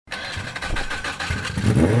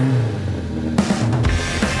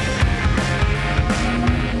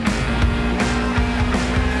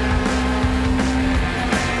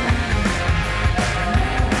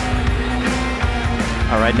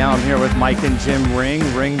right now I'm here with Mike and Jim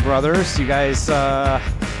Ringbrothers. You guys,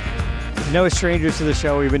 no strangers to the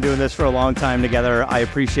show. We've been doing this for a long time together. I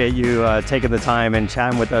appreciate you taking the time and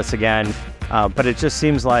chatting with us again. But it just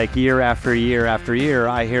seems like year after year after year,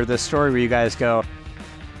 I hear this story where you guys go,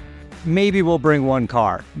 maybe we'll bring one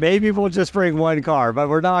car. Maybe we'll just bring one car, but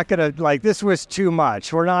we're not going to, like, this was too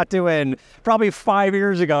much. We're not doing, probably 5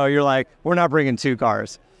 years ago, you're like, we're not bringing 2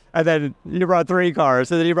 cars. And then you brought 3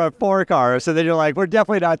 cars, and then you brought 4 cars. And then you're like, we're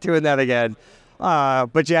definitely not doing that again.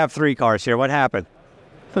 But you have 3 cars here. What happened?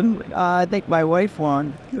 I think my wife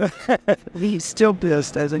won. He's still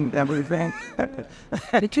pissed, as in everything.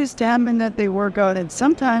 It just happened that they work out, and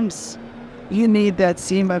sometimes you need that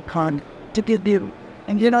SEMA car to get you,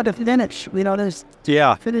 and to finish.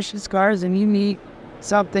 Finish his cars, and you need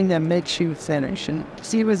something that makes you finish. And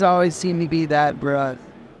SEMA's always seemed to be that, bro.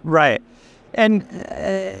 Right. And,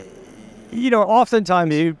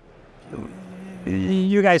 oftentimes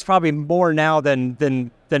you guys probably more now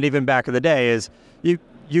than even back in the day is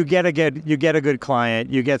you get a good client.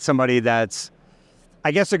 You get somebody that's,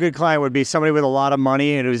 I guess a good client would be somebody with a lot of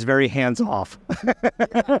money and who's very hands off.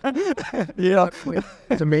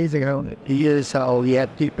 It's amazing how you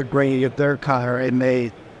had people bringing up their car and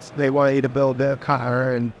they want you to build their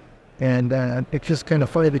car and it's just kind of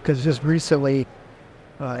funny because just recently.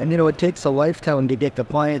 It takes a lifetime to get the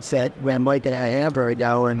clients that Mike and I have right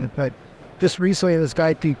now. But just recently, this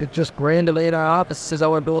guy just randomly in our office says, I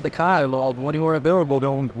want to build a car. Well, what do you want to build?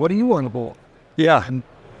 What do you want to build? Yeah. And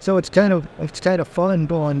so it's kind of fun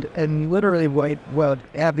going and literally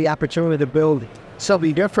have the opportunity to build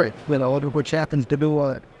something different, which happens to be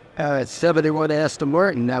what 71 Aston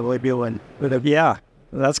Martin that we're doing. Yeah,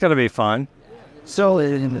 that's going to be fun. So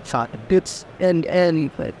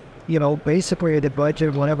basically the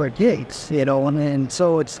budget, whatever it takes, and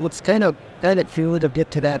so it's kind of feel to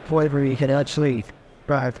get to that point where you can actually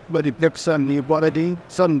drive. But if there's something you want to do,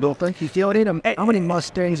 something built, you feel it. How many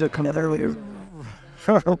Mustangs are coming earlier?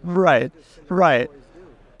 Right.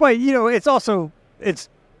 But it's also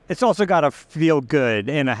got to feel good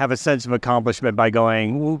and have a sense of accomplishment by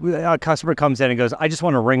going. A customer comes in and goes, I just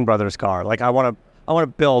want a Ringbrothers car. Like I want to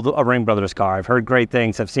build a Ringbrothers car. I've heard great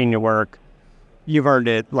things. I've seen your work. You've earned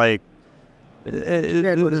it, like...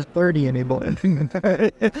 It's 30 anymore.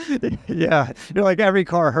 Yeah. Like every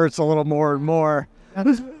car hurts a little more and more.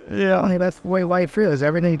 Yeah. That's the way life is.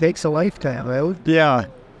 Everything takes a lifetime, right? Yeah.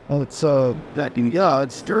 Well, it's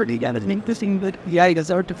it's dirty. You got to think this thing, but you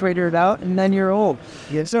got to figure it out, and then you're old.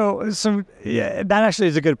 Yeah. So that actually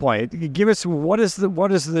is a good point. Give us, what does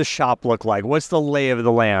the shop look like? What's the lay of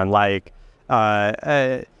the land like?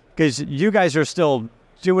 Because you guys are still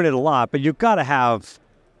doing it a lot, but you've got to have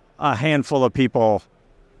a handful of people.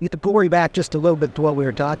 You have to pull back just a little bit to what we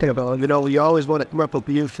were talking about. You always want to come up with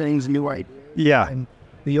new things, new ideas. Yeah. And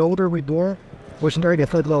the older we go, we're starting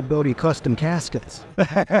to think about building custom caskets.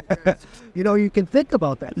 You can think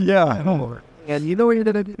about that. Yeah. And you're going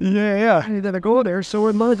to you're going to go there, so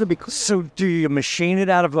it might be. So do you machine it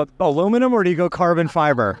out of aluminum or do you go carbon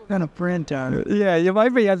fiber? Kind of print on it. Yeah, you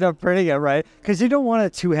might be end up printing it, right? Because you don't want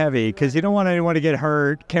it too heavy, because you don't want anyone to get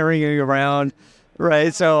hurt carrying you around,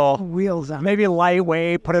 right? So wheels on. Maybe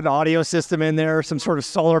lightweight, put an audio system in there, some sort of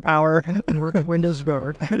solar power. And work Windows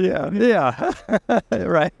board. Yeah.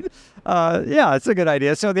 Right. It's a good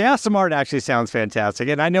idea. So the Aston Martin actually sounds fantastic.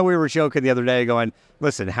 And I know we were joking the other day going,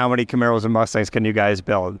 listen, how many Camaros and Mustangs can you guys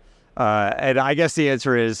build? And I guess the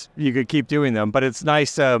answer is you could keep doing them, but it's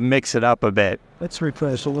nice to mix it up a bit. Let's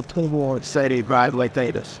replace a little more exciting ride like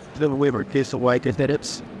that. The Weaver case of white, that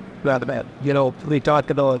it's not bad. We talked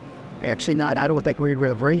about, actually not, I don't think we're going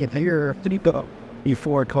to bring it here. Did you go?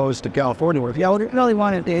 Before it goes to California. We really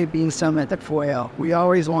wanted to be some at the foil. We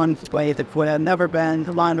always wanted to play at the foil. I've never been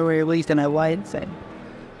to Monterey, at least, and I like it.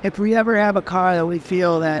 If we ever have a car that we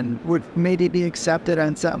feel that would maybe be accepted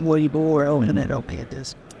on something, we'll open it up at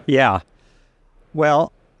this. Yeah.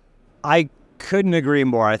 Well, I couldn't agree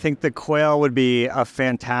more. I think the Quail would be a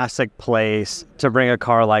fantastic place to bring a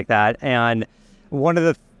car like that. And one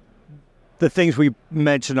of the things we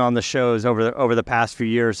mentioned on the shows over the past few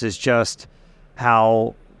years is just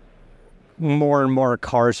how more and more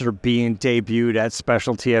cars are being debuted at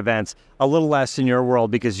specialty events. A little less in your world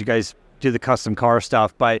because you guys do the custom car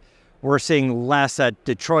stuff, but we're seeing less at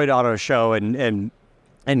Detroit Auto Show and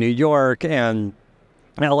New York and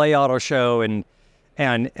LA Auto Show and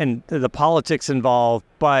the politics involved.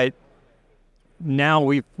 But now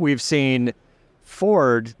we've seen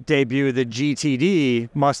Ford debut the GTD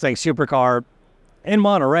Mustang supercar in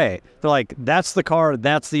Monterey. They're like, that's the car,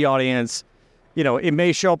 that's the audience. It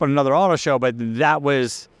may show up in another auto show, but that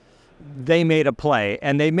was they made a play,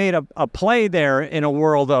 and they made a play there in a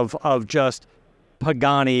world of just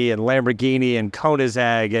Pagani and Lamborghini and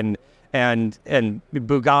Koenigsegg and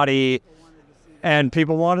Bugatti, and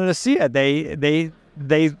people wanted to see it. They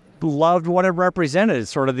loved what it represented,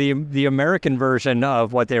 sort of the American version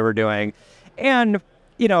of what they were doing. And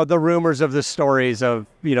the rumors of the stories of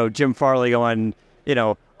Jim Farley going,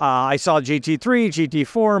 I saw GT3,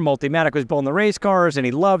 GT4, Multimatic was building the race cars, and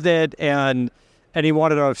he loved it, and he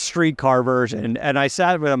wanted a street car version. And I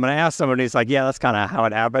sat with him and I asked him, and he's like, yeah, that's kind of how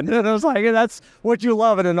it happened. And I was like, that's what you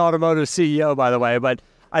love in an automotive CEO, by the way. But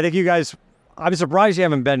I think you guys, I'm surprised you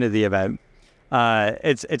haven't been to the event.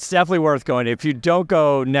 It's definitely worth going. If you don't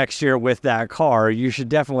go next year with that car, you should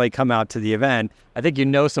definitely come out to the event. I think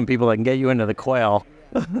some people that can get you into the quail.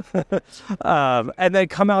 And then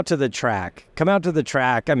come out to the track.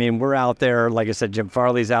 I mean, we're out there. Like I said, Jim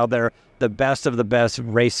Farley's out there. The best of the best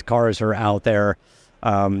race cars are out there.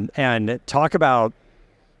 And talk about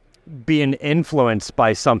being influenced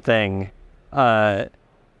by something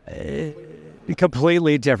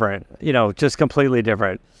completely different, just completely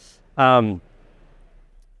different.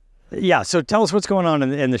 Yeah, so tell us what's going on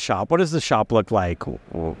in the shop. What does the shop look like?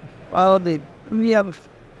 Well, we have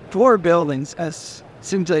 4 buildings.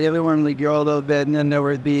 Seems like everyone would grow a little bit, and then there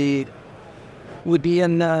would be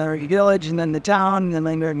in the village, and then the town, and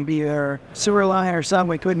then there would be our sewer line or something.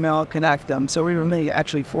 We couldn't all connect them, so we were making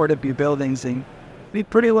actually 4 different buildings, and we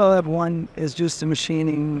pretty well have one is just the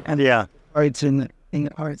machining and parts in the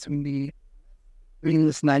parts would be really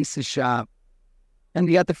this nicest shop, and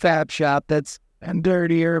you got the fab shop that's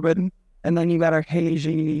dirtier, and then you got our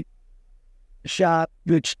hazy shop,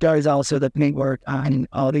 which does also the paint work on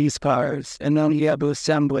all these cars, and then you have the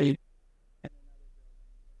assembly.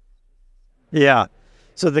 Yeah.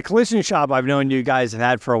 So the collision shop I've known you guys have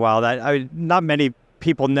had for a while. That not many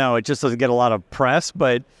people know. It just doesn't get a lot of press,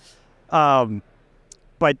 but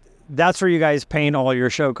that's where you guys paint all your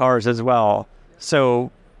show cars as well.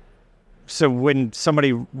 So when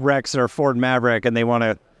somebody wrecks their Ford Maverick and they want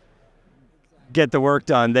to get the work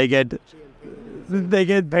done, they get painted. They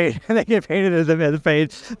get painted in the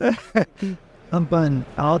paint.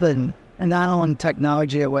 And not only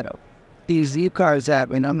technology, what these Z cars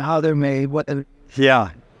have, how they're made, to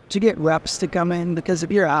get reps to come in, because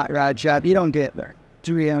if you're a hot rod shop, you don't get there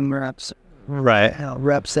 3M reps, right?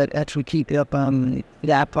 Reps that actually keep you up on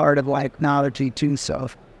that part of technology too. So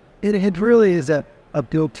it really is a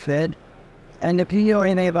built fit. And if you know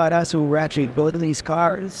anything about us who are actually building these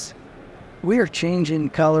cars, we are changing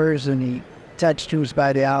colors and the textures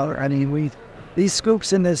by the hour. I mean, these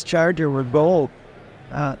scoops in this Charger were gold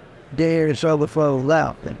day or so before we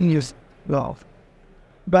left. And you just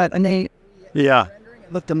and they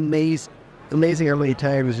looked amazing early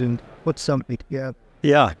times and put something together.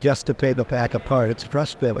 Yeah, just to pay the pack apart. It's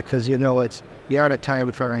frustrating because it's you're at a time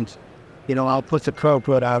difference. I'll put the pro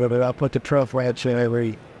put out of it. I'll put the pro wrench in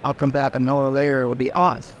it. I'll come back another layer. It would be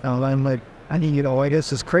off. And I'm like, I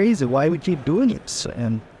guess it's crazy. Why we keep doing this?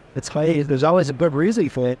 And it's funny. There's always a good reason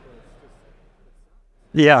for it.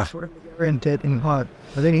 Yeah. And hot.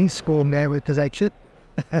 I think he's schooled me because I should.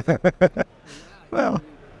 Well,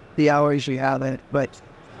 the hours you have it, but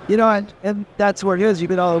and that's what it is. You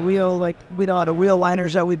get all the wheel, the wheel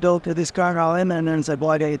liners that we built to this car all in, and then it's like,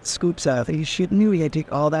 well, I got scoops out. You shouldn't you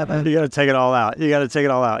take all that. You got to take it all out.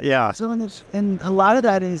 Yeah. So and a lot of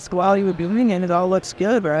that is while you were doing it, it all looks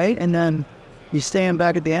good, right? And then you stand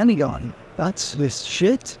back at the end and going, that's this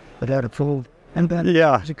shit. But that approved. And then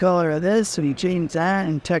the color of this, so you change that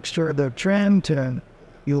and texture of the trim to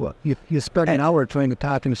you spend an hour trying to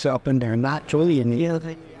talk himself in there, not truly, and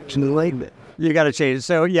they actually like it. You got to change it.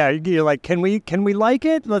 So you're like, can we like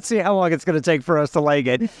it? Let's see how long it's going to take for us to like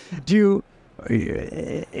it.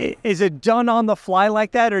 Is it done on the fly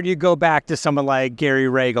like that, or do you go back to someone like Gary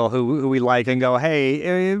Regal, who we like, and go,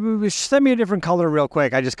 hey, send me a different color real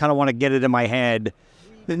quick. I just kind of want to get it in my head.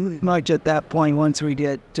 Much at that point, once we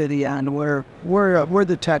get to the end, we're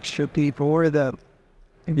the texture people. We're the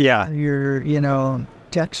your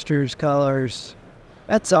textures, colors.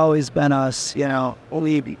 That's always been us. Gary's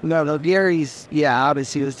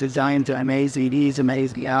obviously was designed to amazing. He's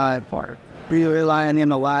amazing. We rely on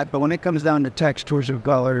him a lot, but when it comes down to textures of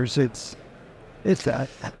colors, it's that.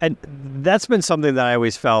 And that's been something that I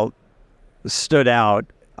always felt stood out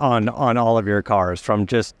on all of your cars, from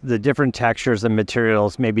just the different textures and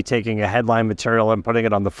materials, maybe taking a headline material and putting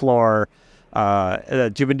it on the floor,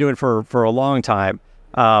 that you've been doing for a long time,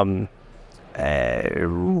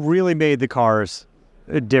 really made the cars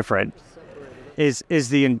different. Is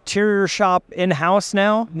the interior shop in-house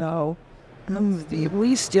now? No.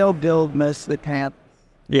 We still build most of the camp.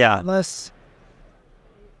 Yeah. Unless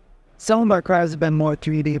some of our cars have been more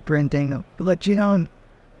 3D printing. But, you know,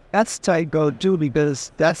 that's tight go too,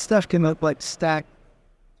 because that stuff can look like stacked.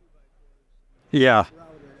 Yeah.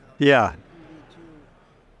 Yeah.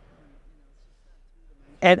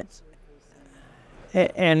 And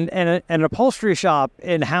an upholstery shop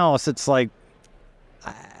in-house, it's like,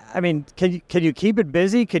 I mean, can you keep it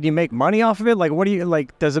busy? Can you make money off of it? Like, what do you,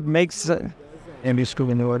 like, does it make sense? And we screw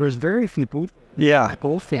in the orders very few people. Yeah.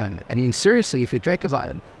 Both fan. I mean, seriously, if you think about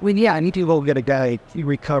it, well, yeah, I need to go get a guy to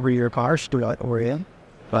recover your car strut or in.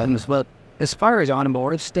 But as far as on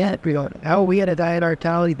board stat, we had a diet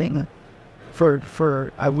artality thing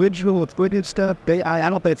for original equipment stuff. I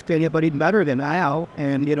don't think it's anybody better than Al,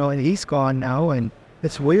 and you know, and he's gone now, and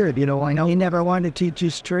it's weird, you know. I know He never wanted to teach you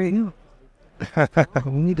straight.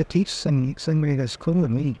 we need to teach somebody that's cool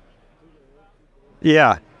than me.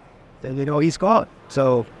 Yeah. And, you know, he's gone.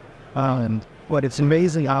 So, but it's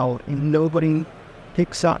amazing how nobody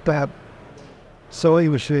picks up that. So he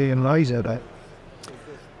was saying lies at that.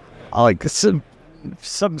 I like some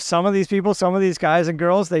of these people, some of these guys and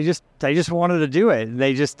girls, they just wanted to do it.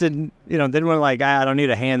 They just didn't want to, like, I don't need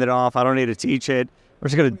to hand it off. I don't need to teach it. We're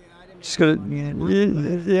just gonna,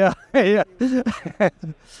 yeah.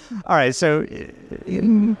 All right. So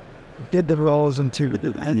Did the rolls into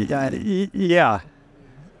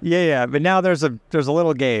yeah. But now there's a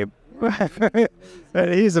little Gabe.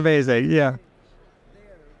 He's amazing. Yeah.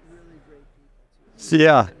 So,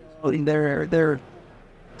 yeah. They're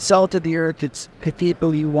salt of the earth. It's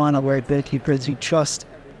people you want to work with because you trust.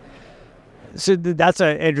 So that's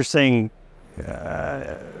an interesting.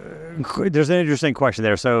 There's an interesting question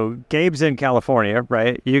there. So Gabe's in California,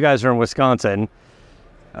 right? You guys are in Wisconsin.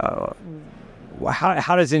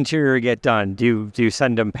 How does interior get done? Do you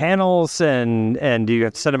send him panels and do you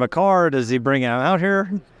have to send him a car? Does he bring him out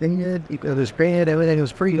here? It was painted, everything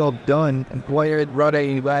was pretty all done and wired,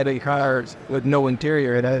 running cars with no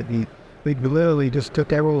interior. And we literally just took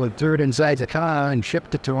that roll of dirt inside the car and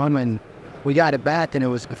shipped it to him, and we got it back, and it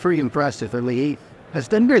was pretty impressive. It's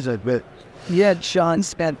done good, but Yeah, Sean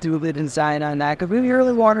spent through the design on that because we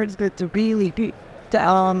really wanted it to really be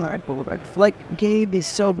down. Like Gabe is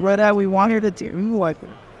so good at, we wanted it to like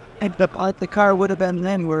the car would have been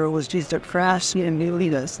then where it was just a crash and really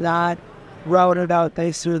that's not routed out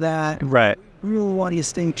thanks to that. Right. Real one of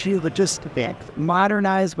thing too, but just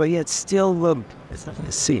modernized, but yet still look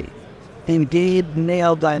to see. And Gabe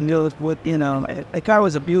nailed that with, you know, the car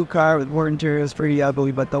was a Buick car with more interiors pretty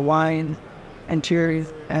ugly, but the wine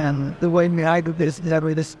interiors and the way I do this,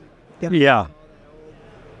 Yeah.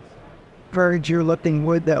 verdure looking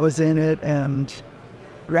wood that was in it and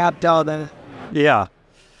wrapped all the. Yeah.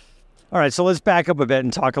 All right, so let's back up a bit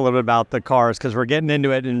and talk a little bit about the cars because we're getting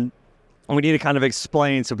into it and we need to kind of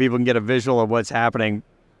explain so people can get a visual of what's happening.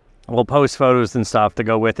 We'll post photos and stuff to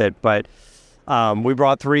go with it, but we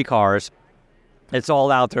brought 3 cars. It's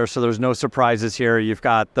all out there, so there's no surprises here. You've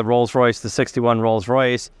got the Rolls Royce, the 61 Rolls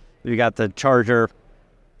Royce. You got the Charger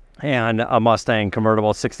and a Mustang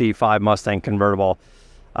convertible, 65 Mustang convertible.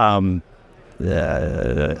 Amazing.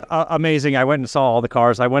 I went and saw all the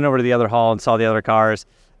cars. I went over to the other hall and saw the other cars.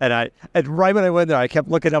 And right when I went there, I kept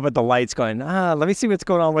looking up at the lights going, let me see what's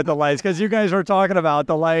going on with the lights. Because you guys were talking about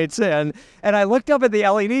the lights. And I looked up at the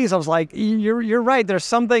LEDs. I was like, you're right. There's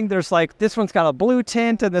something. There's like, this one's got a blue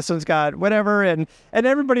tint and this one's got whatever. And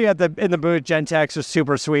everybody in the booth, Gentex, was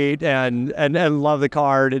super sweet and love the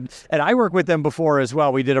car. And I worked with them before as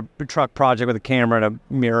well. We did a truck project with a camera and a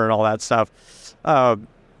mirror and all that stuff. But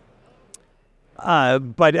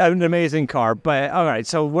an amazing car. But all right,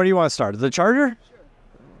 so where do you want to start? The Charger?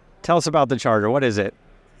 Tell us about the Charger. What is it?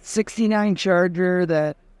 69 Charger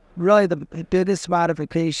that really the biggest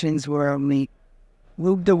modifications were only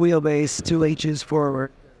moved the wheelbase 2 inches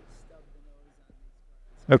forward.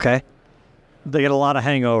 Okay. They get a lot of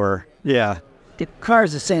hangover. Yeah. The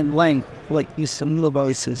car's the same length, like use some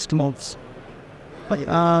wheelbases most. But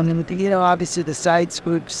you know, obviously the side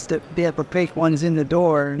scoops, the opaque ones in the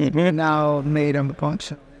door, now made them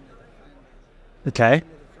function. Okay.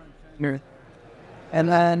 And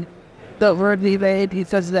then the word he made, he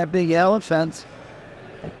says that big elephant.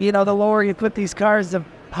 You know, the lower you put these cars, the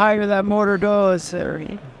higher that motor goes.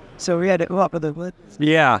 So we had to go up with it.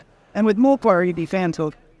 Yeah. And with Mopar, you'd be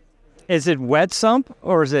fantastic. Is it wet sump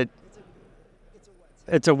or is it?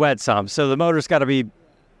 It's a wet sump. So the motor's got to be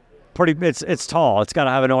pretty. It's tall. It's got to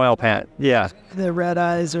have an oil pan. Yeah. The red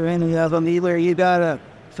eyes or any of them either. You got to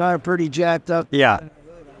car pretty jacked up. Yeah.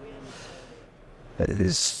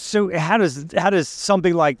 So how does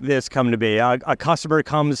something like this come to be? A customer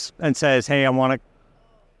comes and says, "Hey, I want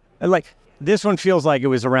to." Like this one feels like it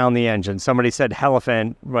was around the engine. Somebody said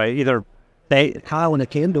elephant, right? Either Kyle, when it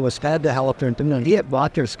came to us, had the helicopter. He had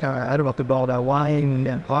bought this car. I don't know if they bought that wine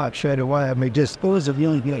and hot straight away. I mean, just full of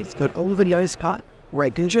young guys. But over the ice pot.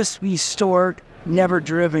 Right, and just restored, never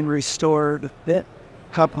driven, restored. That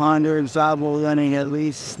Cup Honda and Zabel running at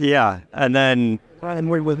least. Yeah, and then... And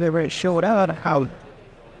when they were showed out how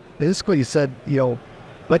basically said,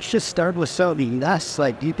 let's just start with something less.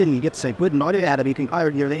 Like, you didn't get some good money out of it. You can hire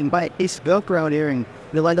your lane by a piece of milk around here and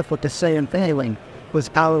you'll end up with the same thing. Was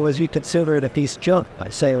how was you considered a piece of junk by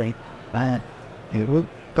sailing. We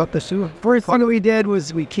got the sewer. First thing we did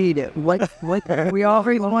was we keyed it. What? We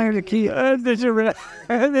already wanted to key it. Did you really?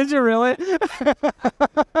 I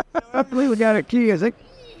believe we got a key. It's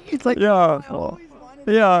like, yeah.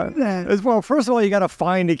 Well, first of all, you got to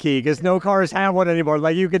find a key because no cars have one anymore.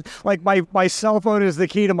 Like you could, like my cell phone is the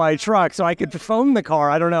key to my truck, so I could phone the car.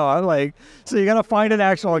 I don't know. I'm like, so you got to find an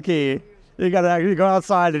actual key. You got to actually go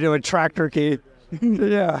outside to do a tractor key.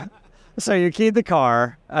 Yeah. So you keyed the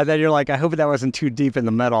car, and then you're like, I hope that wasn't too deep in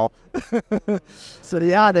the metal. So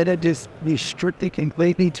yeah, then it just be strictly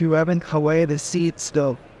completely to having away the seats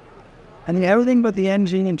though. I mean, everything but the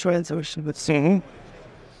engine and transmission. Mm-hmm.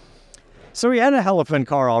 So we had a elephant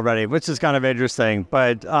car already, which is kind of interesting,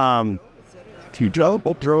 but you drove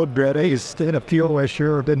up the road, Brady, instead of fuel, I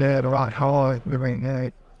sure didn't have a lot high every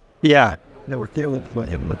night. Yeah. They were dealing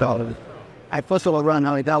with all of it. I first of all run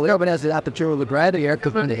how we went as it happened to the Brady here,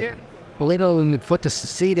 because when they in the foot to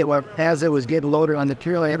seat it, as it was getting loaded on the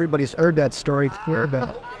trailer, everybody's heard that story.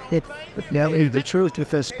 About it. Now, the truth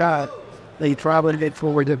with this car, they traveled it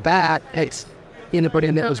forward to back. It's anybody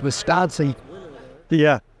in that was Wisconsin.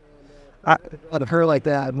 Yeah. I've heard like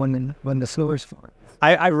that when the snow's falling.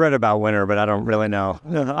 I read about winter, but I don't really know.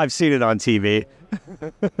 I've seen it on TV.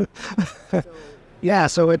 Yeah,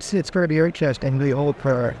 so it's pretty interesting. The old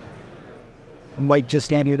car might just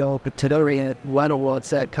stand but today at Leadwell,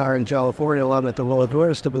 that car in California, along with the lower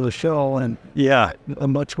doors to the show, and yeah,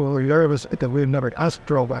 I'm much more nervous that we've never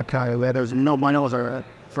drove that car. There's no one else, or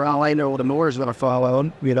for all I know, the moors that are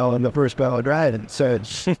following, in the first battle driving. So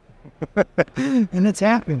it's and it's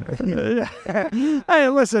happening. Hey,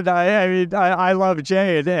 listen, I love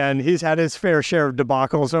Jay, and he's had his fair share of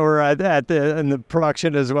debacles over in the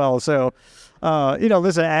production as well. So.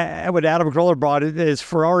 Listen, when Adam Groller brought his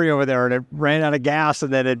Ferrari over there and it ran out of gas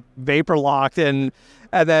and then it vapor locked and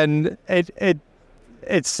then it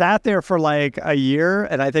sat there for like a year.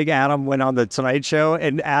 And I think Adam went on the Tonight Show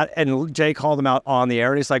and Jay called him out on the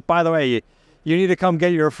air. And he's like, by the way, you need to come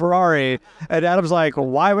get your Ferrari. And Adam's like, well,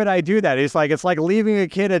 why would I do that? He's like, it's like leaving a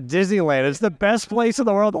kid at Disneyland. It's the best place in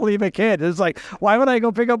the world to leave a kid. It's like, why would I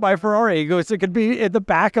go pick up my Ferrari? He goes, it could be in the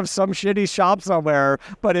back of some shitty shop somewhere,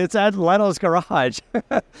 but it's at Leno's garage.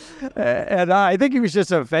 And I think he was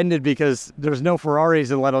just offended because there's no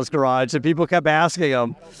Ferraris in Leno's garage, and people kept asking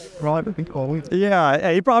him.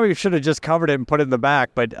 Yeah, he probably should have just covered it and put it in the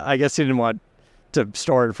back, but I guess he didn't want to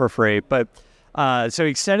store it for free. But so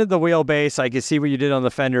he extended the wheelbase. I could see what you did on the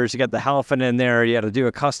fenders. You got the Halfin in there. You had to do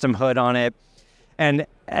a custom hood on it. And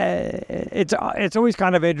it's always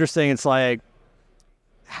kind of interesting. It's like,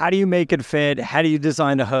 how do you make it fit? How do you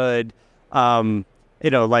design a hood? I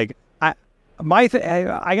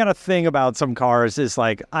got a thing about some cars is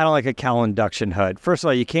like, I don't like a cowl induction hood. First of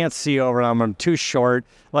all, you can't see over them. I'm too short.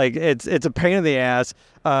 Like it's a pain in the ass.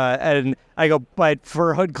 And I go, but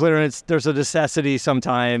for hood clearance, there's a necessity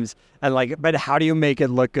sometimes. And but how do you make it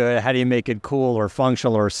look good? How do you make it cool or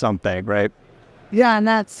functional or something, right? Yeah, and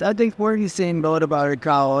I think where you're saying about a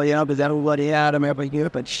cowl, because everybody had them every year,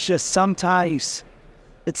 but it's just sometimes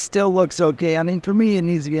it still looks okay. I mean, for me, it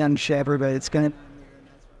needs to be unshapered, but it's going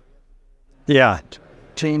to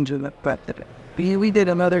change it. But we did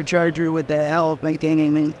another Charger with the help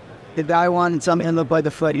maintaining. The guy wanted something to look like the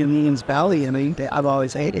foot in Ian's belly. I mean, I've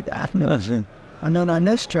always hated that. And then on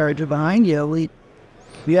this Charger behind you,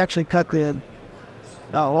 we actually cut the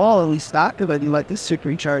wall and we stopped it, and let this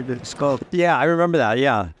super Charger scope. Yeah, I remember that.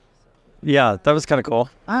 Yeah, that was kind of cool.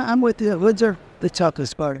 I'm with you. Woods are the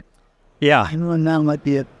toughest part. Yeah. And now might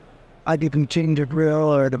be I'd even change the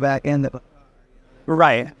grill or the back end of it.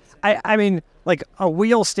 Right. I mean, like a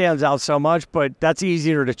wheel stands out so much, but that's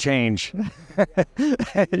easier to change. When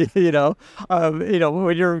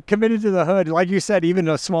you're committed to the hood, like you said, even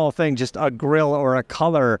a small thing, just a grill or a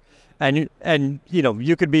color, and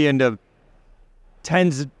you could be into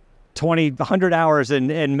 10s, 20, 100 hours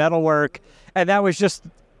in metalwork, and that was just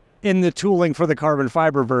in the tooling for the carbon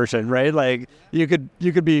fiber version, right? Like you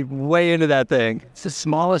could be way into that thing. It's the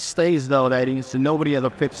smallest things though that nobody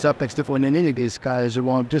ever picks up except for any of these guys who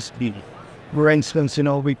won't just be. For instance,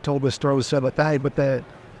 we told the story several times, but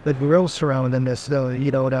the grill surrounding this, though,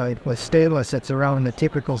 the with stainless, it's around the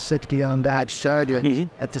typical 60 on that Charger.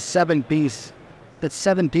 At the 7-piece, that's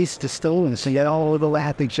 7-piece distilled, so you all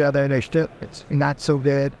overlap each other. It's not so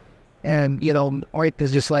good. And, oil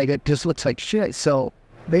is just like, it just looks like shit. So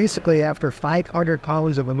basically, after 500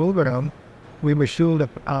 pounds of aluminum, we machined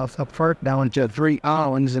a part down to 3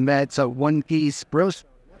 ounces, and that's a 1-piece roast.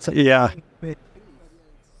 So Yeah.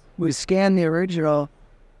 We scanned the original.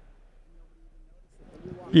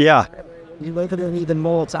 Yeah. You look at the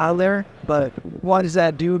molds out there, but what does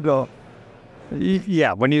that do go?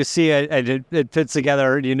 Yeah, when you see it and it fits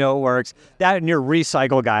together, it works. That and your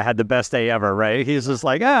recycle guy had the best day ever, right? He's just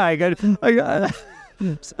like, I got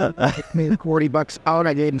I made $40 out.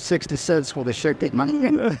 I gave him 60 cents for the shirt. Take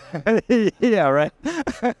money. Yeah, right.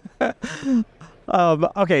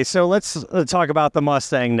 Okay, so let's talk about the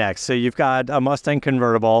Mustang next. So you've got a Mustang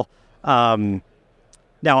convertible. Now,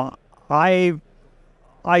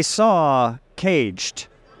 I saw Caged,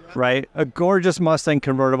 right? A gorgeous Mustang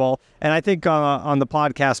convertible. And I think on the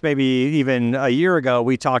podcast, maybe even a year ago,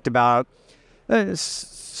 we talked about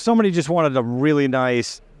somebody just wanted a really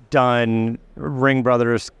nice, done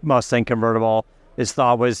Ringbrothers Mustang convertible. His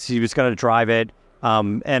thought was he was going to drive it.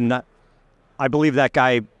 And I believe that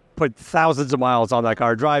guy put thousands of miles on that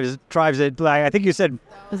car, drives it. Like, I think you said...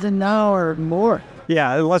 Is it now or more?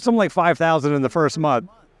 Yeah, something like 5,000 in the first month.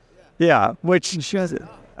 Yeah, which is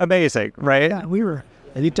amazing, right? Yeah,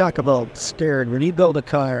 and you talk about scared. When you build a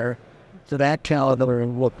car to that caliber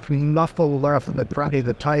and look muffled off of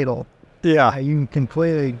the title, Yeah. you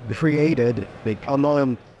completely created. We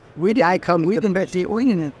can bet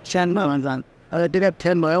 10 miles on. I did have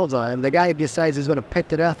 10 miles on him. The guy decides he's going to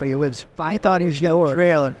pick it up, and he lives. I thought he was going to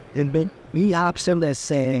trailer. And he hops in this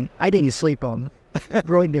saying, I didn't sleep on him.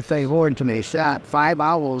 Ruined if they warned to me. Shot 5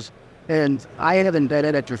 hours, and I haven't done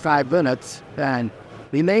it after 5 minutes, and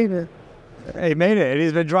he made it. He made it, and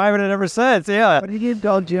he's been driving it ever since, yeah. What did you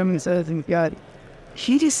tell Jim and says, God,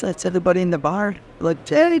 he just lets everybody in the bar, like,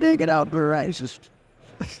 Teddy, take it out for a ride. It's just...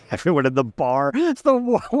 Everyone in the bar. It's the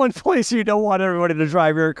one place you don't want everybody to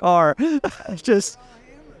drive your car. It's just...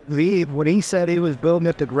 When he said he was building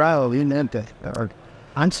it to ground, he meant it.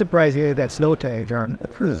 I'm surprised he had that snow tag on.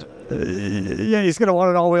 Yeah, he's going to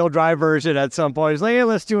want an all-wheel drive version at some point. He's like, hey,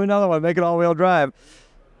 let's do another one, make it all-wheel drive.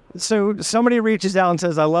 So somebody reaches out and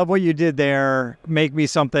says, I love what you did there. Make me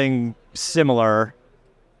something similar.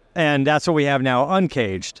 And that's what we have now,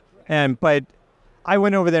 Uncaged. But I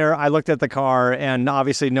went over there, I looked at the car, and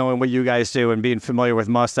obviously knowing what you guys do and being familiar with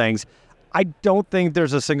Mustangs, I don't think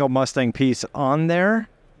there's a single Mustang piece on there.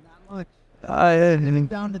 Not much.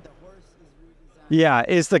 Down to the horse is redesigned. Yeah,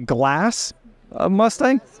 is the glass a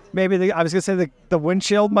Mustang? Maybe I was going to say the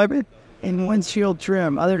windshield might be. And windshield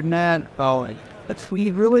trim. Other than that,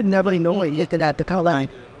 we really never know it yet at the car line.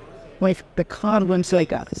 Like the car looks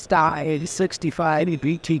like a style 65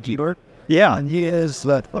 BTG. Yeah. And he is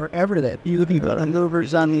forever that you be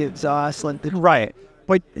maneuvers on the exhaust. Like right.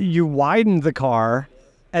 But you widened the car,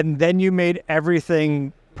 and then you made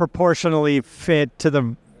everything proportionally fit to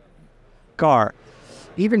the car.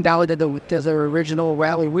 Even down to the original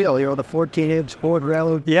rally wheel, the 14-inch Ford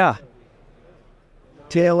rally. Yeah.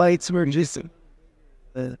 Taillights were just,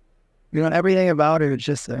 everything about it was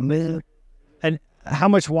just amazing. And how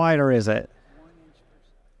much wider is it?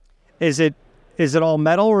 Is it all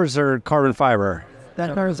metal or is there carbon fiber?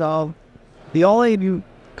 That car is all. The only new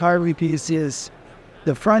carbon piece is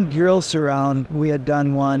the front grille surround. We had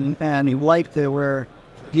done one, and he liked it where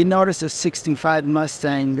you notice a 65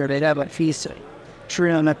 Mustang where they'd have a piece of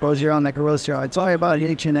trim that goes around the grille surround. It's only about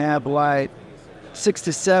 1.5 inches wide. 6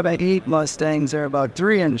 to 7, 8 Mustangs are about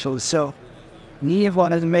 3 inches. So neither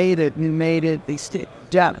has made it. We made it. They stay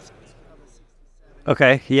depth.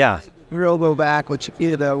 Okay. Yeah. We'll go back, which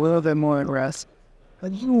is a little bit more rest.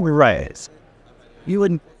 But you were right. You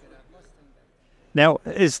wouldn't. Now,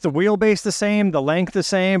 is the wheelbase the same, the length the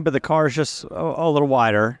same, but the car's just a little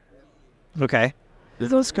wider? Okay.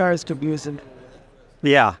 Those cars could use it.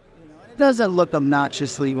 Yeah. It doesn't look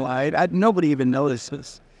obnoxiously wide. Nobody even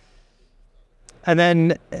notices. And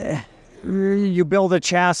then you build a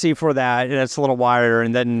chassis for that, and it's a little wider,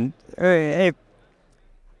 and then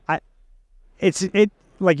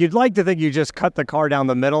like you'd like to think you just cut the car down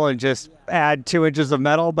the middle and just add 2 inches of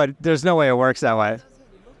metal, but there's no way it works that way.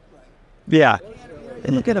 Yeah.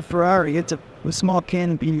 And look at a Ferrari. It's a small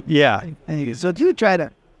canopy. Yeah. So if you try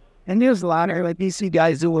to, and there's a lot of like you see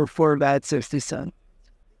guys who were 4.67.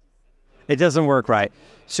 It doesn't work right.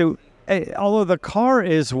 So although the car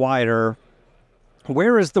is wider,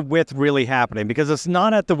 where is the width really happening? Because it's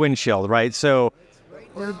not at the windshield, right? So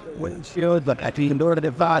windshield, but at the door of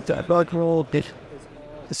the bug roll.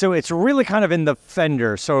 So it's really kind of in the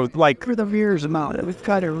fender. So like For the mirrors mount, we've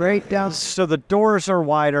cut it right down. so the doors are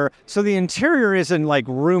wider. So the interior isn't like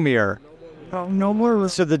roomier. Oh, no more.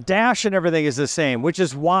 So the dash and everything is the same, which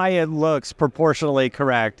is why it looks proportionally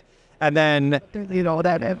correct. And then You know,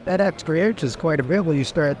 that extra inch is quite a bit when you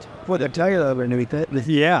start to put a tire underneath it.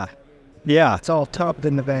 yeah. It's all topped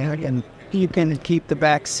in the back, and You can keep the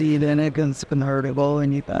back seat in it because it's convertible,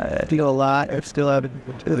 and you feel a lot. It's still have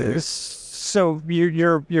it. So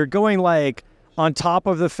you're going like on top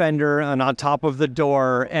of the fender and on top of the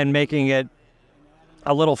door and making it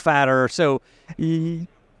a little fatter. So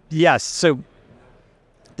yes, so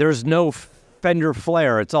there's no fender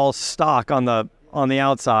flare. It's all stock on the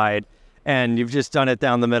outside, and you've just done it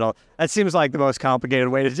down the middle. That seems like the most complicated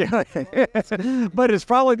way to do it, but it's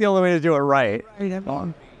probably the only way to do it right.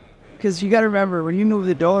 Because you got to remember, when you move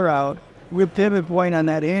the door out, the pivot point on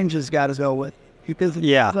that hinge has got to go with. Because if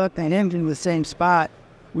you put that hinge in the same spot,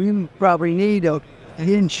 we probably need a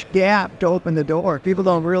hinge gap to open the door. People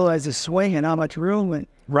don't realize the swing and how much room. I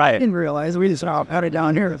Right. didn't realize. We just had it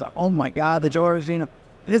down here. It's like, oh my God, the door is,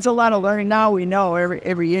 it's a lot of learning. Now we know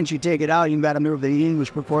every inch you take it out, you got to move the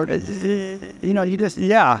hinge before you just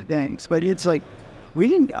things. But it's like, we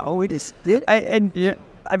didn't know. We just did.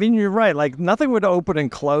 I mean, you're right. Like nothing would open and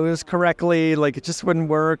close correctly. Like it just wouldn't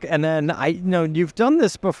work. And then you've done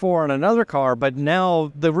this before on another car, but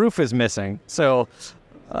now the roof is missing. So,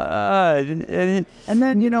 and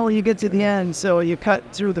then you get to the end, so you cut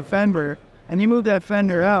through the fender and you move that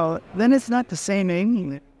fender out. Then it's not the same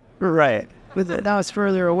angle. right. Now it's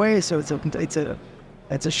further away, so it's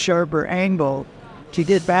a sharper angle. You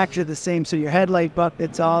get back to the same. So your headlight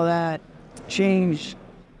buckets, all that changed.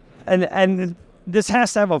 And this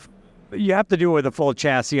has to have you have to do it with a full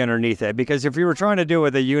chassis underneath it, because if you were trying to do it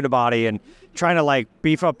with a unibody and trying to like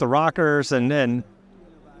beef up the rockers and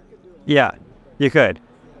yeah, you could.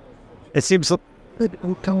 It seems.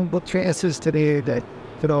 what chances today that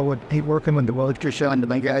when he working with the Wiltshire show and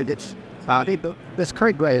the guy that's this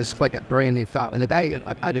Craig guy is like a brand new thought, and the guy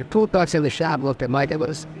I did pull ducks in the shop looked at Mike.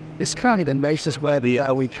 It's kind of the nicest way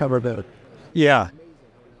we covered it. Yeah.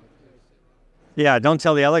 Yeah, don't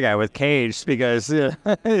tell the other guy with cage, because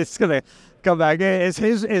it's gonna come back. Is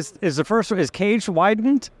the first one, is cage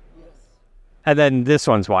widened? And then this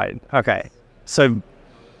one's widened. Okay, so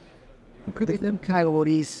Them kind of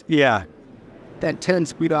these yeah, that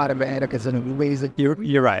 10-speed automatic is an amazing.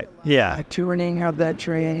 you're right. Yeah, Tuning of that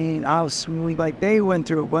tranny. I was really like, they went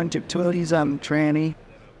through a bunch of tunes on tranny,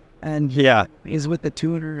 and yeah, he's with the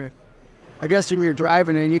tuner. I guess when you're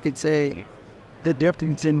driving it, you could say the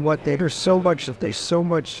difference in what there's so much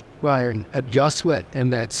Adjustment in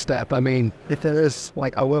that step. I mean, if there is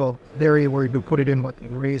like a little area where you can put it in with the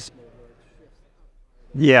raise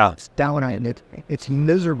yeah. down on it, it's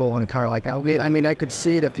miserable in a car like that. I mean, I could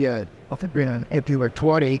see it if you were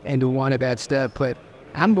 20 and you wanted that step, but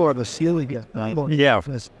I'm more of a ceiling guy. Yeah.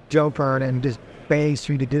 This jumper and just bangs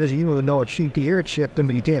through the disc. You don't know it's gear it's shifting,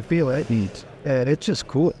 but you can't feel it. And it's just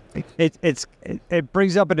cool. It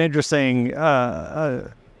brings up an interesting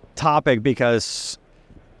topic, because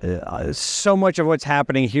so much of what's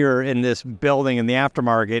happening here in this building in the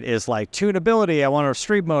aftermarket is like tunability. I want a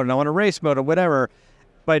street mode and I want a race mode or whatever.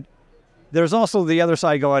 But there's also the other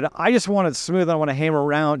side going, I just want it smooth. I want to hammer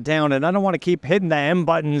around down, and I don't want to keep hitting the M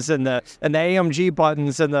buttons and the AMG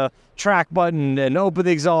buttons and the track button and open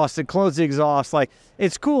the exhaust and close the exhaust. Like,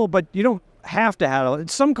 it's cool, but you don't have to have it.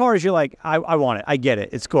 Some cars you're like, I want it. I get it.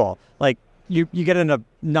 It's cool. Like you get in a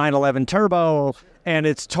 911 turbo and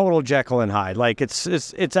it's total Jekyll and Hyde. Like it's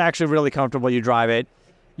actually really comfortable. You drive it,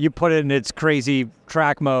 you put it in its crazy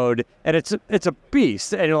track mode, and it's a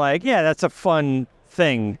beast. And you're like, yeah, that's a fun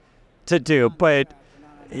thing to do. But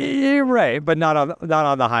you're right, but not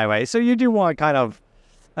on the highway. So you do want kind of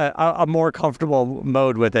a more comfortable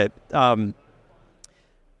mode with it.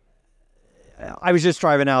 I was just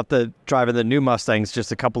driving the new Mustangs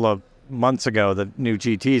just a couple of months ago, the new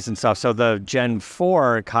GTs and stuff. So the Gen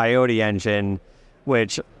 4 Coyote engine,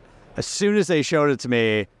 which as soon as they showed it to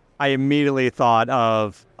me, I immediately thought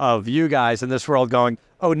of you guys in this world going,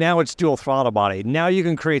 oh, now it's dual throttle body. Now you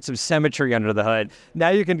can create some symmetry under the hood. Now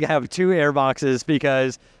you can have two air boxes,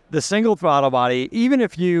 because the single throttle body, even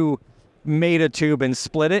if you made a tube and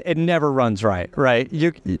split it, it never runs right?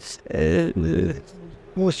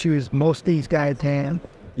 Most of these guys have.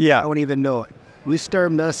 Yeah. I don't even know it. We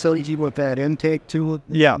started messaging with that intake tool.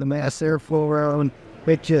 Yeah. The mass airflow around.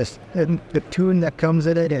 It just, and the tune that comes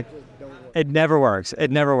in it. It never works.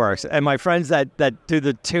 It never works. And my friends that do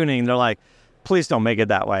the tuning, they're like, please don't make it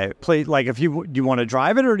that way. Please, like, if you want to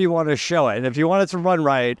drive it or do you want to show it? And if you want it to run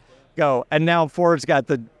right, go. And now Ford's got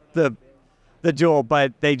the the dual,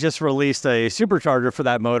 but they just released a supercharger for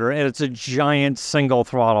that motor, and it's a giant single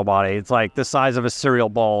throttle body. It's like the size of a cereal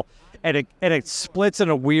bowl, and it splits in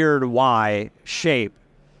a weird Y shape,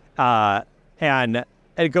 and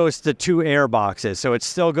it goes to 2 air boxes. So it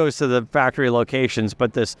still goes to the factory locations,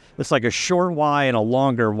 but this like a short Y and a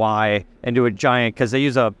longer Y into a giant, because they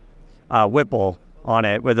use a Whipple on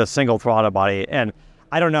it with a single throttle body. And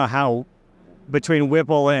I don't know how, between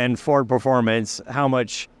Whipple and Ford Performance, how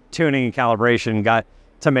much tuning and calibration got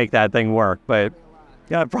to make that thing work, but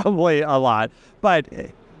yeah, probably a lot. But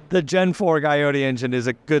the Gen 4 Coyote engine is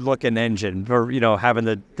a good looking engine for, having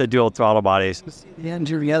the dual throttle bodies. The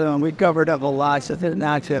engine, the other one, we covered up a lot, so it's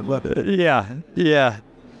not that look. Yeah.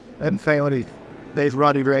 And family, they've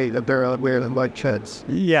running great up there wearing the white sheds.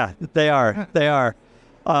 Yeah, they are.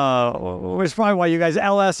 Which is probably why you guys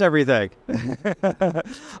LS everything.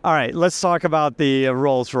 All right, let's talk about the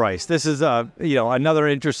Rolls Royce. This is another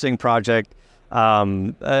interesting project.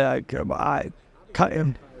 Yeah.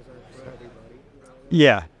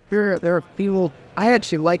 There are people, I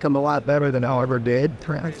actually like them a lot better than I ever did,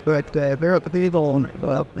 but there are people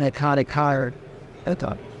that kind of hired. That's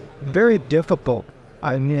very difficult.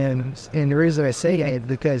 I mean, and the reason I say that is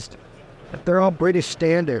because they're all British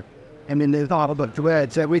standard. I mean, there's all about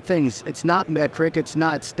threads. It's not metric, it's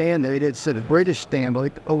not standard, it's a British standard.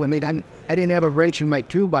 Like, I didn't have a wrench in my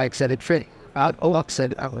two bikes that it fit.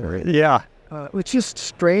 Yeah. It's just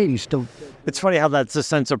strange. It's funny how that's a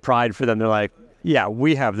sense of pride for them. They're like, yeah,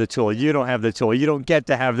 we have the tool. You don't have the tool. You don't get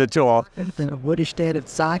to have the tool. It's a British standard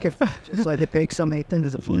socket, just like they pick some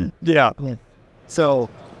things as a Yeah. So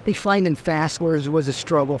they finding fasteners was a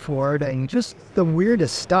struggle for it, and just the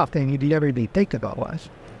weirdest stuff that you'd never be thinking about was.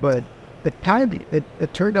 But the time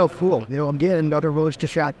it turned out cool. Again, another roadster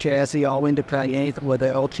shot chassis, all independent with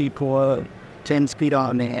the LT core, 10 speed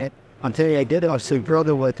on that. Until I did it, I was so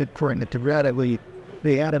brother with it, putting it together.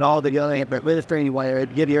 They added all together, but with a string wire,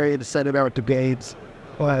 get the area to set it out to gates.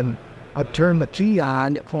 When I turned the key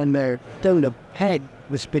on, when they're doing the head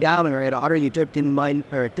with speedometer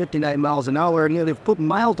at 59 miles an hour, and they've put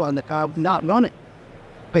miles on the car, not running.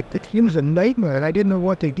 Like, it was a nightmare, and I didn't know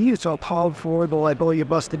what they did, so I called Ford, like, oh, you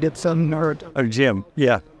must have did something, or Jim,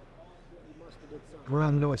 yeah.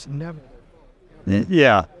 No, it's never.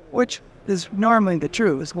 Yeah. Which is normally the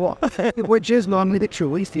truth. Well, which is normally the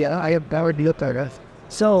truth, yeah, I have power deal there.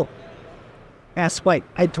 So, that's why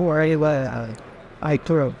I tore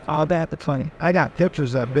all that the funny. I got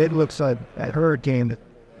pictures of it. It looks like a hurricane.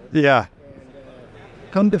 Yeah.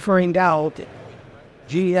 Come to find out,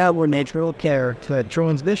 GM were natural care to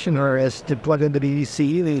transmission is to plug into the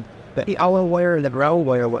ECU, the yellow wire and the brown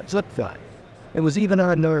wire was up that. It was even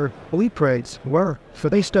on their blueprints were. So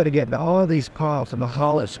they started getting all these calls and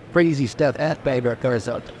all this crazy stuff at Baber cars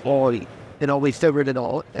out to 40. We severed it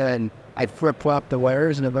all, and I flip-flopped the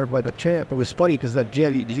wires and I went the champ. It was funny because the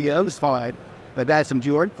GM was fine. But that's some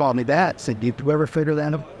Jordan called me that. Said, "Did you ever figure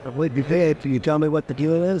that out? Would you pay it? Can you tell me what the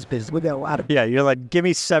deal is? Because we got a lot of." Yeah, you're like, give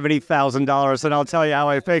me $70,000 and I'll tell you how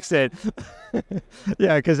I fixed it.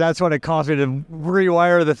 Yeah, because that's what it cost me to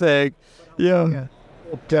rewire the thing. Yeah.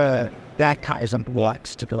 That guy's on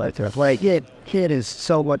blocks to go out there. Like, yeah, kid is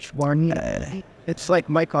so much fun. It's like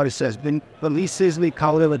Mike always says, the least easily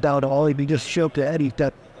call it without all. If you just show up to Eddie,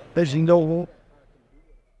 that there's no.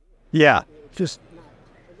 Yeah. Just.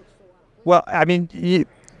 Well, I mean,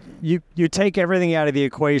 you take everything out of the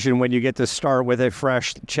equation when you get to start with a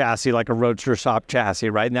fresh chassis like a Roadster shop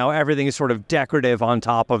chassis, right? Now everything is sort of decorative on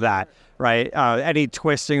top of that, right? Any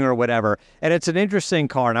twisting or whatever. And it's an interesting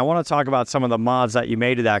car, and I want to talk about some of the mods that you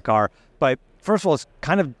made to that car. But first of all, it's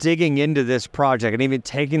kind of digging into this project and even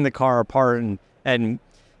taking the car apart and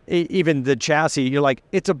even the chassis. You're like,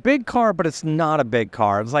 it's a big car, but it's not a big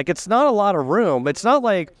car. It's like, it's not a lot of room. It's not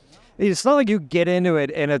like you get into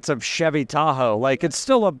it and it's a Chevy Tahoe. Like, it's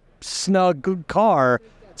still a snug, good car.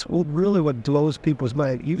 It's really what blows people's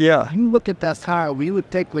mind. You look at that car, you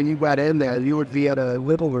would think when you got in there, you would be at a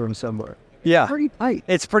little room somewhere. Yeah. Pretty tight.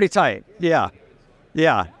 It's pretty tight. Yeah.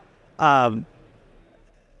 Yeah.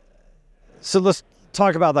 So let's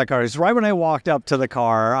talk about that car. It's right when I walked up to the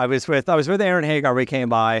car, I was with Aaron Hagar. We came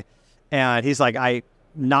by, and he's like, I'm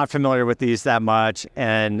not familiar with these that much.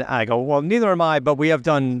 And I go, well, neither am I, but we have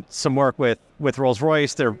done some work with Rolls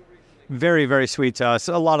Royce. They're very, very sweet to us.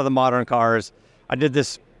 A lot of the modern cars. I did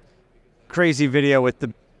this crazy video with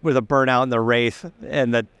a burnout in the Wraith,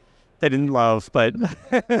 and that they didn't love, but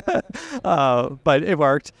but it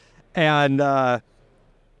worked. And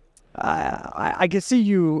I can see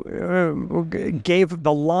you gave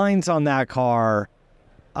the lines on that car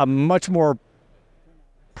a much more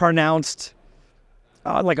pronounced,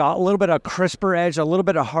 like a little bit of crisper edge, a little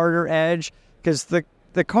bit of harder edge. because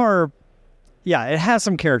the car, yeah, it has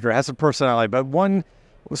some character, it has some personality, but one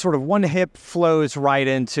hip flows right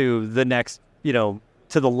into the next, to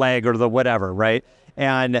the leg or the whatever, right?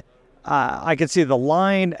 And I could see the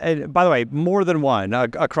line, and by the way, more than one,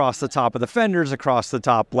 across the top of the fenders, across the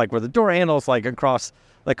top, like where the door handles, like across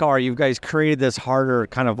the car. You guys created this harder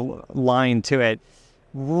kind of line to it.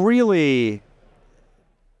 Really,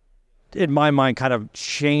 in my mind, kind of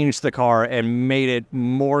changed the car and made it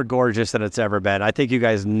more gorgeous than it's ever been. I think you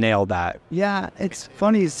guys nailed that. Yeah, it's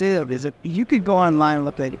funny you say that, because you could go online and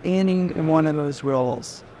look at any one of those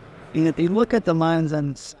rolls, and if you look at the lines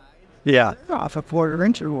on the side, yeah, they're off a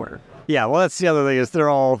quarter-inch or more. Yeah, well, that's the other thing, is they're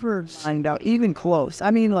all lined out, even close.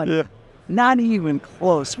 I mean, not even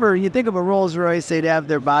close. You think of a Rolls Royce, they'd have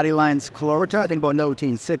their body lines close. We're talking about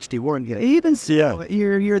 1960, weren't you? Even so,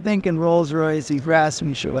 you're thinking Rolls Royce, you grasp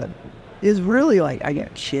me, sure. Is really like, are you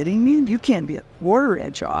kidding me? You can't be a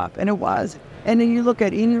quarter-inch off, and it was. And then you look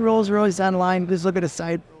at any Rolls Royce online, just look at a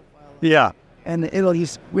side profile. Yeah, and it'll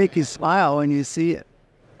just make you smile when you see it.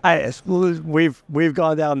 We've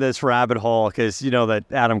gone down this rabbit hole because you know that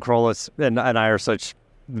Adam Krolis and I are such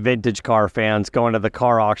vintage car fans, going to the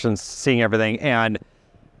car auctions, seeing everything, and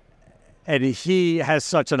he has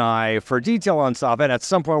such an eye for detail on stuff. And at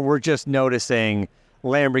some point, we're just noticing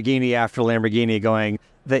Lamborghini after Lamborghini going,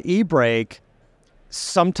 the e-brake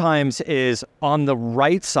sometimes is on the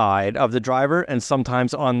right side of the driver and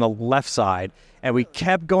sometimes on the left side. And we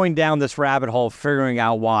kept going down this rabbit hole, figuring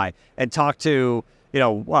out why, and talked to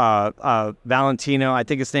Valentino, I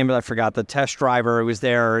think his name, I forgot, the test driver who was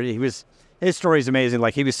there. His story is amazing.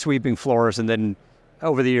 Like, he was sweeping floors and then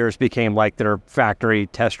over the years became like their factory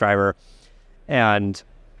test driver. And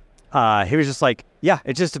he was just like, yeah,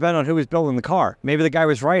 it just depended on who was building the car. Maybe the guy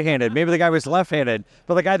was right-handed, maybe the guy was left-handed,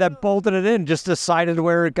 but the guy that bolted it in just decided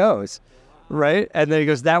where it goes, right? And then he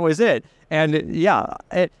goes, that was it. And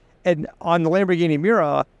and on the Lamborghini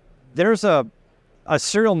Miura, there's a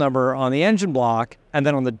serial number on the engine block, and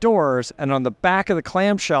then on the doors, and on the back of the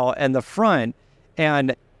clamshell and the front.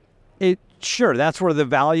 And that's where the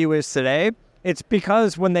value is today. It's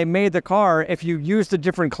because when they made the car, if you used a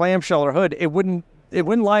different clamshell or hood, it wouldn't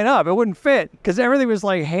line up. It wouldn't fit because everything was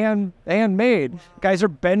like handmade. Guys are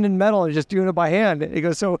bending metal and just doing it by hand. It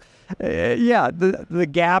goes, so the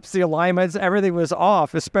gaps, the alignments, everything was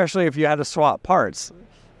off, especially if you had to swap parts.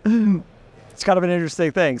 It's kind of an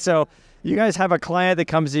interesting thing. So you guys have a client that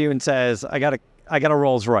comes to you and says, I got a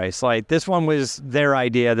Rolls Royce. Like, this one was their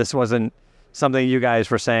idea. This wasn't something you guys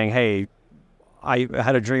were saying, hey, I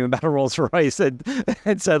had a dream about a Rolls Royce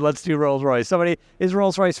and said, let's do Rolls Royce. Somebody is a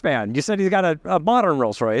Rolls Royce fan. You said he's got a modern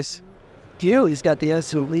Rolls Royce. He's got the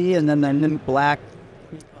SUV and then the black.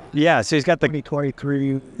 Yeah, so he's got the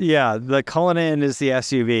 2023. Yeah, the Cullinan is the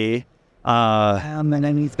SUV. And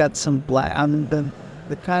then he's got some black.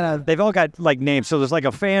 The kind of. They've all got like names. So there's like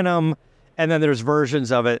a Phantom, and then there's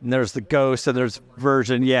versions of it, and there's the Ghost, and there's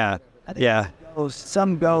version. Yeah.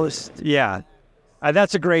 Some Ghost. Yeah.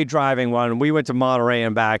 That's a great driving one. We went to Monterey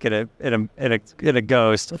and back in a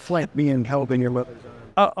Ghost. Flank me and helping your mother's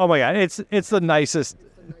arm. Oh my God! It's the nicest.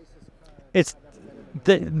 It's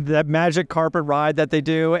that magic carpet ride that they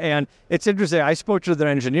do, and it's interesting. I spoke to their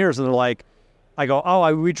engineers, and they're like, I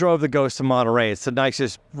go, we drove the Ghost to Monterey. It's the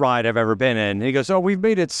nicest ride I've ever been in. And he goes, we've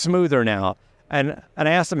made it smoother now. And I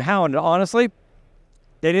asked him how, and honestly,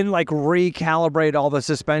 they didn't like recalibrate all the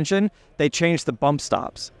suspension. They changed the bump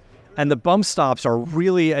stops. And the bump stops are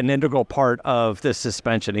really an integral part of the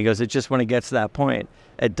suspension. He goes, it's just when it gets to that point,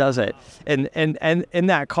 it does it. And in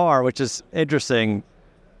that car, which is interesting,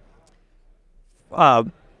 there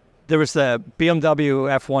was the BMW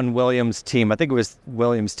F1 Williams team. I think it was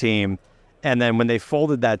Williams team. And then when they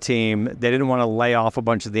folded that team, they didn't want to lay off a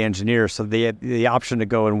bunch of the engineers. So they had the option to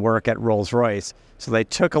go and work at Rolls-Royce. So they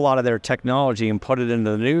took a lot of their technology and put it into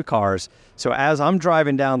the new cars. So as I'm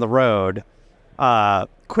driving down the road,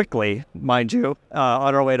 quickly, mind you,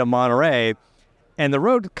 on our way to Monterey, and the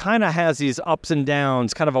road kind of has these ups and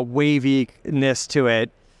downs, kind of a waviness to it,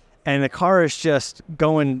 and the car is just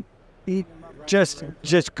going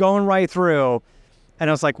right through. And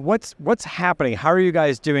I was like, what's happening? How are you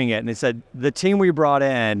guys doing it? And they said, the team we brought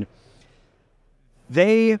in,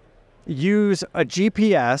 they use a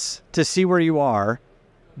GPS to see where you are.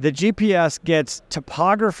 The GPS gets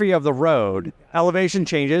topography of the road, elevation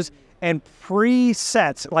changes, and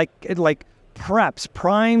presets, like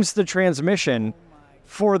primes the transmission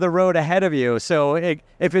for the road ahead of you. So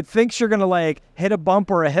if it thinks you're going to like hit a bump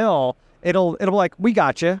or a hill, it'll be like, we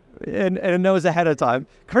got you. And it knows ahead of time.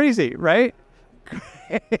 Crazy, right?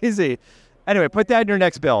 Crazy. Anyway, put that in your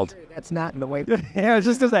next build. That's not in the way. Yeah, I was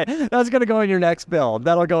just going to say, that's going to go in your next build.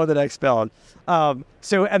 That'll go in the next build.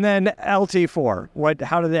 So, and then LT4.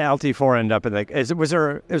 How did the LT4 end up in the, was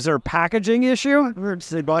there a packaging issue?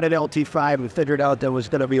 They bought an LT5 and figured out there was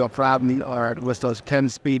going to be a problem with those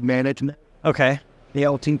 10-speed management. Okay. The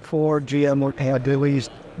LT4 GM had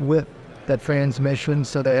released with the transmission,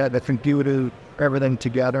 so they had the computer, everything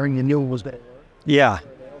together, and you knew it was there. Yeah.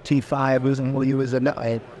 T5 was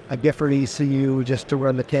a different ECU just to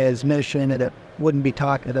run the transmission, and it wouldn't be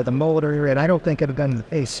talking to the motor, and I don't think it had done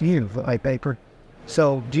the ECU for my paper.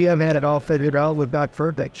 So GM had it all figured out with that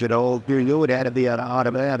perfect. You knew it had to be an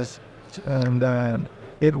automatic, and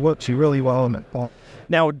it works really well in it.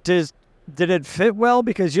 Now, did it fit well?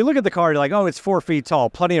 Because you look at the car, you're like, oh, it's 4 feet tall,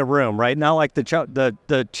 plenty of room, right? Not like the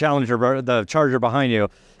Challenger, the Charger behind you.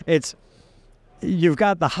 You've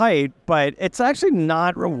got the height, but it's actually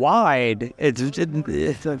not wide. It's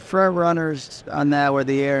The front runners on that were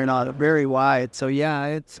the air not very wide. So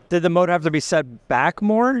yeah, Did the motor have to be set back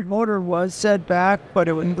more? The motor was set back, but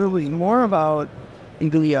it was really more about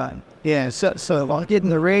Yeah, so getting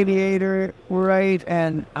the radiator right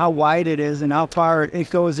and how wide it is and how far it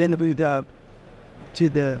goes into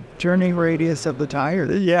the turning radius of the tire.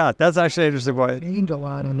 Yeah, that's actually an interesting point. Gained a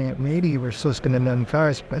lot on that radiator system in them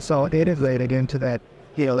cars. I saw it integrated into that,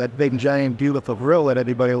 that big, giant, beautiful grill that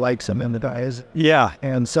everybody likes them in the tires. Yeah.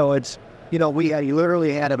 And so it's, you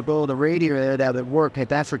literally had to build a radiator that would work at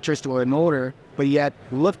that for just a motor, but yet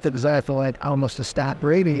looked exactly like almost a stock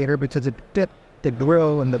radiator because it dipped the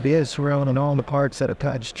grill and the base rail and all the parts that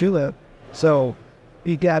attached to it. So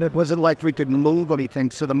it wasn't like we could move anything,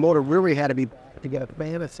 so the motor really had to be to get a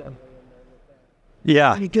fan assembly.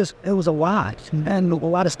 Yeah. It was a lot, and a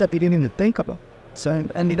lot of stuff you didn't even think about. So,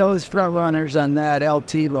 and those front runners on that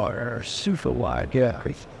LT are super wide. Yeah.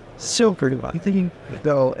 Super wide.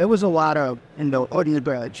 So it was a lot of, audience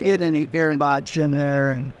badge. It any air box in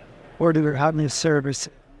there and order how many service.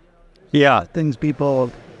 Yeah. Things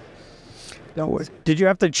people Did you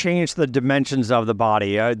have to change the dimensions of the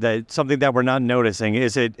body? Something that we're not noticing.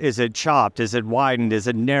 Is it chopped? Is it widened? Is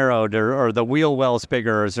it narrowed? Or the wheel wells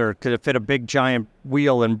bigger? Or could it fit a big giant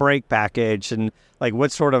wheel and brake package? And like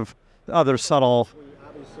what sort of other subtle?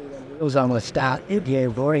 It was on a stock. It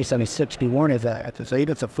gave Royce on a 61 of that. It's a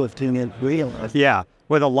 15-inch wheel. Yeah,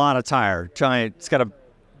 with a lot of tire. Giant. It's got a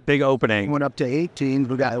big opening. Went up to 18.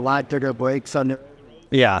 We got a lot bigger brakes on there.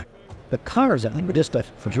 Yeah. The cars, I think, were just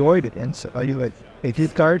enjoyed it. And so you had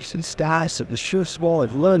cars and stars, the shoe small, it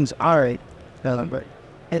runs all right.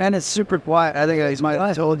 And it's super quiet. I think I might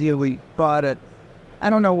have told you we bought it. I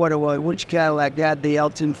don't know what it was, which Cadillac had the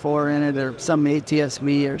Elton 4 in it or some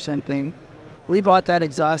ATS-V or something. We bought that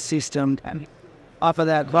exhaust system off of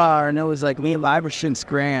that car, and it was like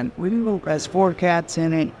 $5,000. We has 4 cats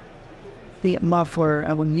in it, the muffler,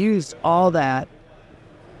 and we used all that.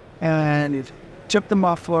 And took the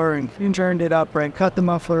muffler and turned it up, right? Cut the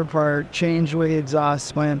muffler apart, changed the way the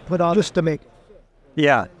exhaust went, put all just to make.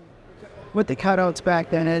 Yeah. With the cutouts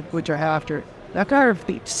back in it, which are after. That car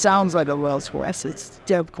sounds like a Rolls Royce. It's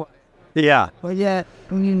dead quiet. Yeah. But yet,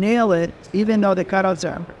 when you nail it, even though the cutouts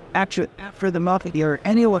are actually after the muffler,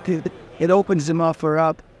 it opens the muffler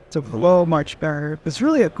up to flow much better. It's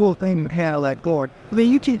really a cool thing to have that glory. I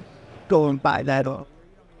mean, you can go and buy that off.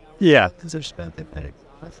 Yeah. Because they're spent in that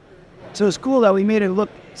exhaust. So it's cool that we made it look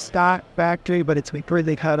stock factory, but it's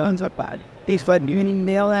really cut on up bad. These fun, you can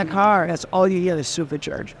nail that car. That's all you get is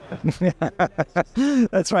supercharge.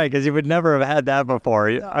 That's right, because you would never have had that before.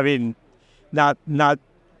 I mean, not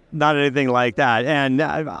anything like that. And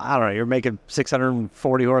I don't know, you're making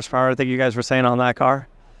 640 horsepower. I think you guys were saying on that car.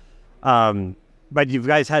 But you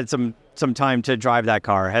guys had some time to drive that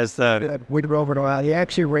car. Has we drove it a while. He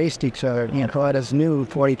actually raced each other. He had his new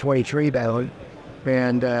 2023 battle,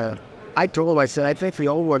 and. I told him, I said, I think the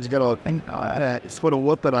old one's going to put a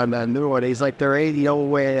whooping on that new one. He's like, there ain't no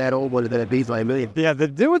way that old one is going to beat my million. Yeah, the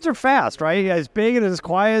new ones are fast, right? As big and as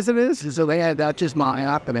quiet as it is. So they had that just my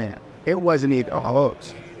happening. It wasn't even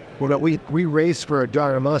close. Well, we raced for a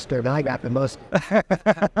jar of mustard, and I got the mustard.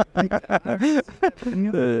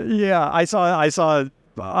 Yeah, I saw.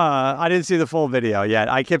 I didn't see the full video yet.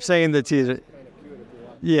 I kept saying the teaser.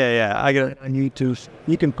 Yeah, I got it on YouTube.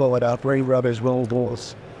 You can pull it up. Ringbrothers Rolls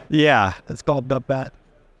Royce. Yeah, it's called the bat.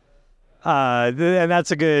 And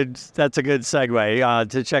that's a good segue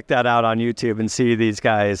to check that out on YouTube and see these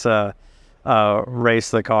guys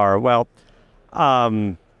race the car. Well,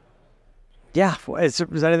 yeah. Is there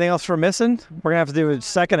anything else we're missing? We're gonna have to do a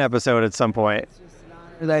second episode at some point.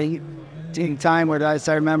 Taking time where I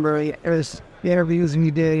remember there was the interviews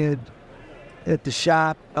we did at the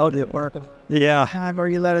shop out at work. Yeah. time where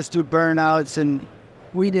you let us do burnouts, and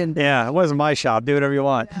we didn't. Yeah, it wasn't my shop. Do whatever you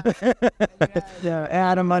want.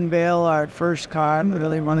 Adam unveil our first car,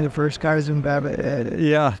 really one of the first cars in Babbitt.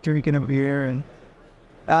 Yeah. Drinking a beer, and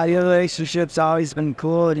the relationship's always been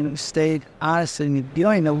cool, and stayed honest, and you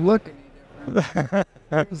don't even look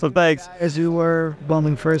So thanks. as you were when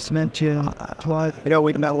we first met you.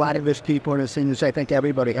 We've met a lot of these people in the scenes. I think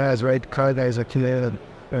everybody has, right? Car guys are kid,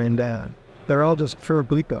 and they're all just for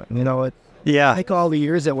Blico. Yeah. Like all the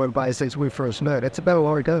years that went by since we first met. It's about a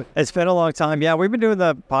long time. It's been a long time. Yeah, we've been doing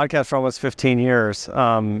the podcast for almost 15 years.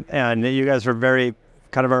 And you guys were very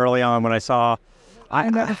kind of early on when I saw. I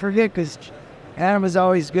never forget, because Adam was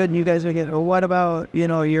always good, and you guys would get, well, what about,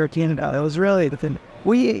 European? It was really the thing.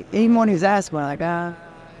 Even when he was asking,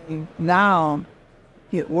 now,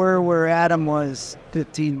 where Adam was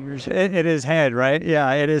 15 years ago. It is head, right?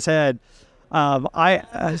 Yeah, it is head.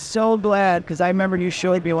 I'm so glad, because I remember you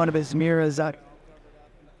showed me one of his mirrors.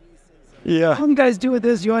 Yeah. How you guys do with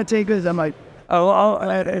this? You want to take this? I'm like,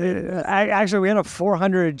 actually, we had a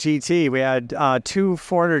 400 GT. We had two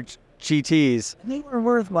 400 GTs. they were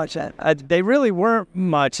worth much. They really weren't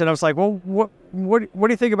much. And I was like, well, what do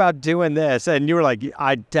you think about doing this? And you were like,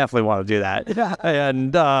 I definitely want to do that. Yeah.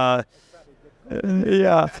 And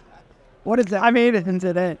yeah. What is that? I made it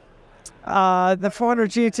into that. The 400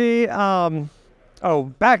 GT,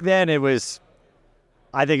 back then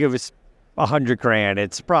I think it was $100,000.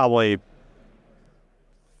 It's probably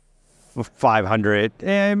 500,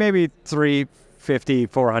 maybe 350,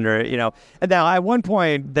 400, And now at one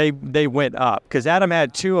point they went up, because Adam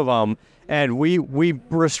had two of them, and we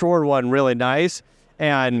restored one really nice,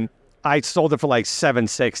 and I sold it for like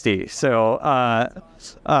 $760. So,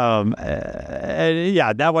 and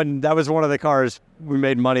yeah, that was one of the cars we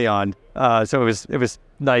made money on. So it was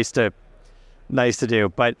nice to do.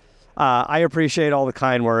 But I appreciate all the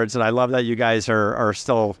kind words, and I love that you guys are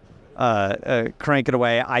still cranking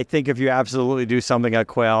away. I think if you absolutely do something at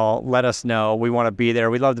Quail, let us know. We want to be there.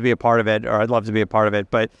 We'd love to be a part of it, or I'd love to be a part of it.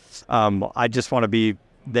 But I just want to be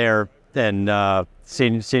there and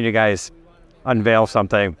seeing you guys unveil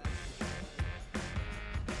something.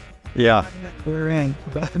 Yeah. We're in.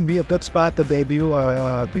 That'd be a good spot to debut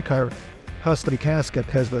the car custom casket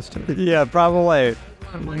has this too. Yeah, probably.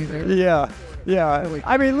 Yeah.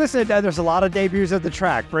 I mean, listen, there's a lot of debuts at the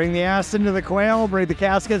track. Bring the Aston to the Quail, bring the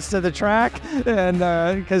caskets to the track, and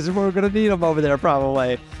because we're going to need them over there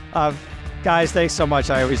probably. Guys, thanks so much.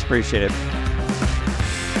 I always appreciate it.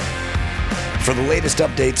 For the latest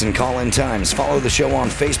updates and call-in times, follow the show on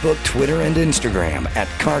Facebook, Twitter, and Instagram at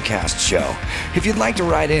CarCast Show. If you'd like to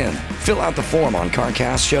write in, fill out the form on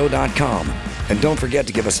CarCastShow.com. And don't forget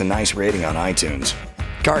to give us a nice rating on iTunes.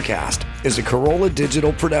 CarCast is a Corolla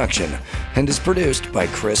Digital production and is produced by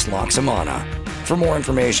Chris Loxamana. For more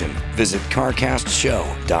information, visit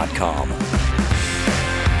CarCastShow.com.